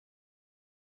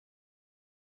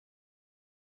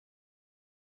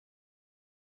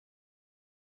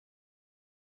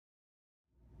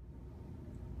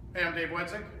Hey, I'm Dave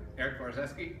Wedzik. Eric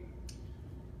Borzeski.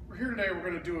 We're here today, we're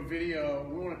going to do a video.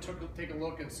 We want to take a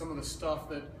look at some of the stuff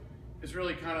that has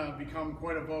really kind of become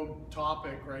quite a vogue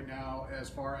topic right now as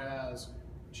far as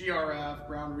GRF,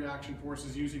 Ground Reaction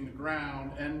Forces using the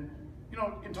ground. And, you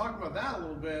know, in talking about that a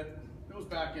little bit, it was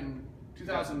back in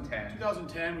 2010. We've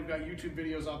got YouTube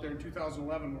videos out there in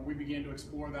 2011 where we began to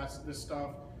explore this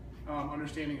stuff,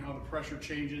 understanding how the pressure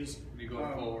changes. You go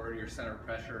forward, your center of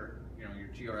pressure, you know, your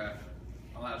GRF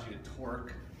allows you to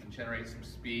torque and generate some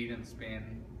speed and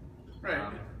spin.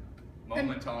 Right.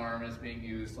 Moment arm is being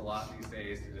used a lot these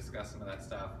days to discuss some of that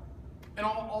stuff. And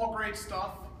all great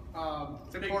stuff.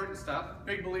 It's important stuff.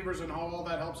 Big believers in how all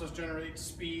that helps us generate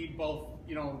speed, both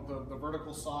the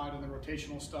vertical side and the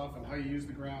rotational stuff, and how you use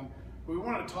the ground. But we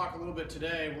wanted to talk a little bit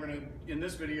today. In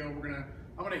this video, I'm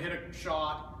gonna hit a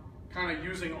shot, kind of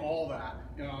using all that.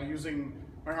 Using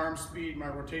my arm speed, my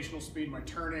rotational speed, my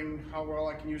turning, how well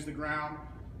I can use the ground,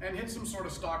 and hit some sort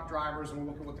of stock drivers, and we'll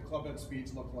look at what the club head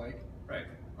speeds look like. Right.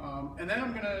 And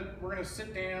then we're gonna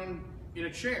sit down in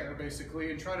a chair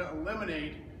basically and try to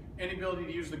eliminate any ability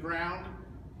to use the ground.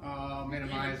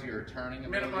 Minimize your turning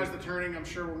ability. Minimize the turning. I'm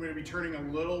sure we're going to be turning a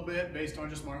little bit based on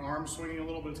just my arm swinging a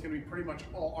little, but it's going to be pretty much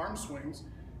all arm swings.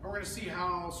 And we're going to see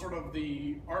how sort of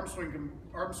the arm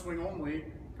swing only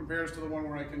compares to the one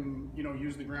where I can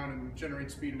use the ground and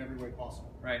generate speed in every way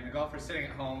possible. Right. And the golfer sitting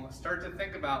at home, start to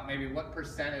think about maybe what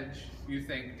percentage you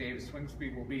think Dave's swing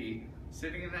speed will be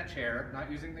sitting in that chair,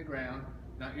 not using the ground,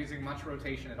 not using much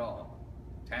rotation at all.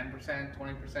 10%,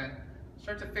 20%.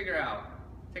 Start to figure out,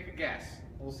 take a guess.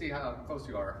 We'll see how close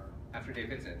you are after Dave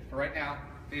hits it. But right now,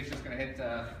 Dave's just going to hit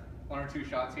 1 or 2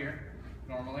 shots here,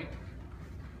 normally.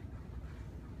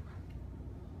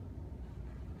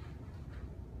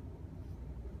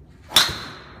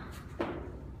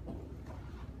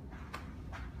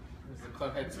 There's the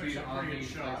club head speed on the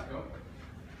shot.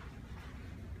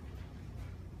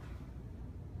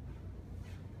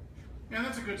 Yeah,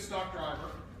 that's a good stock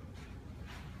driver.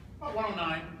 About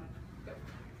 109.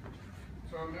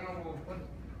 So now we'll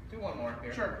do one more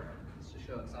here. Sure. Just to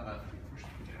show it's not a.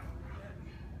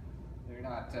 You're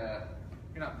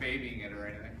not babying it or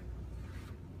anything.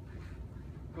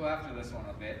 Go after this one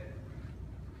a bit.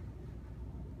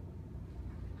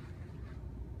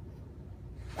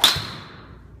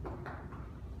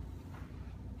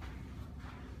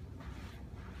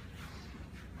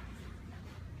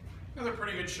 Another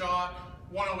pretty good shot,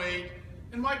 108.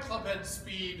 And my club head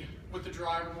speed with the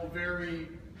driver will vary,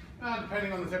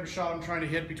 depending on the type of shot I'm trying to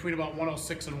hit, between about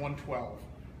 106 and 112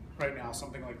 right now,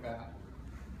 something like that.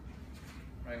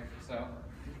 Right, so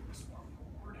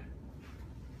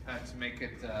to make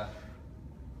it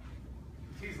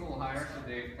tease a little higher so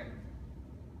Dave can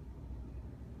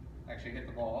actually hit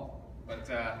the ball. But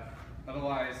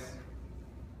otherwise,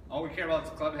 all we care about is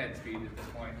club head speed at this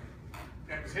point.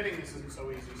 Yeah, because hitting this isn't so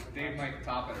easy sometimes. Dave might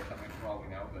top it or something for all we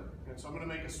know. But so I'm going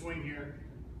to make a swing here.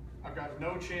 I've got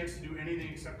no chance to do anything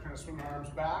except kind of swing my arms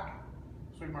back,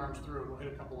 swing my arms through, and we'll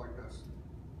hit a couple like this.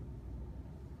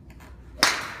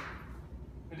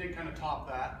 I did kind of top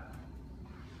that.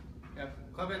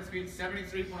 Yep, club head speed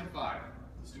 73.5.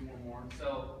 Let's do one more.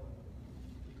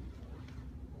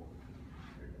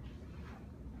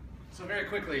 So very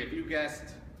quickly, if you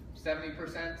guessed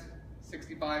 70%,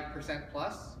 65%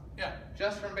 plus, yeah,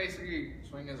 just from basically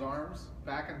swinging his arms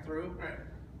back and through, right,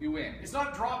 you win. It's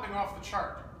not dropping off the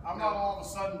chart. I'm not all of a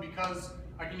sudden, because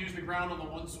I can use the ground on the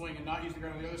one swing and not use the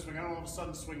ground on the other swing, I don't all of a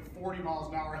sudden swing 40 miles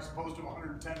an hour as opposed to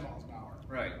 110 miles an hour.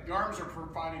 Right. The arms are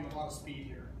providing a lot of speed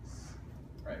here.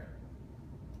 Right.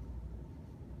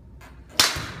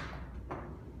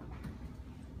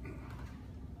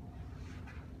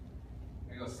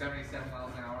 There goes 77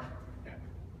 miles an hour. Yeah.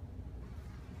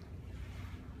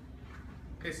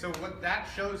 Okay, so what that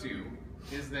shows you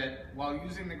is that while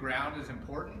using the ground is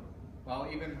important, while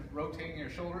even rotating your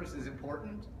shoulders is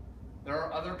important, there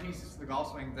are other pieces of the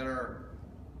golf swing that are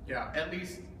at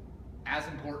least as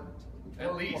important.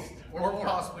 Or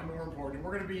possibly more important.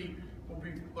 We'll be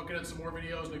looking at some more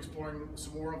videos and exploring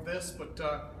some more of this, but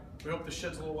we hope this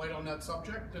sheds a little light on that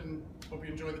subject, and hope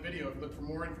you enjoy the video. If you look for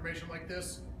more information like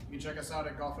this, you can check us out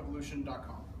at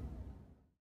golfevolution.com.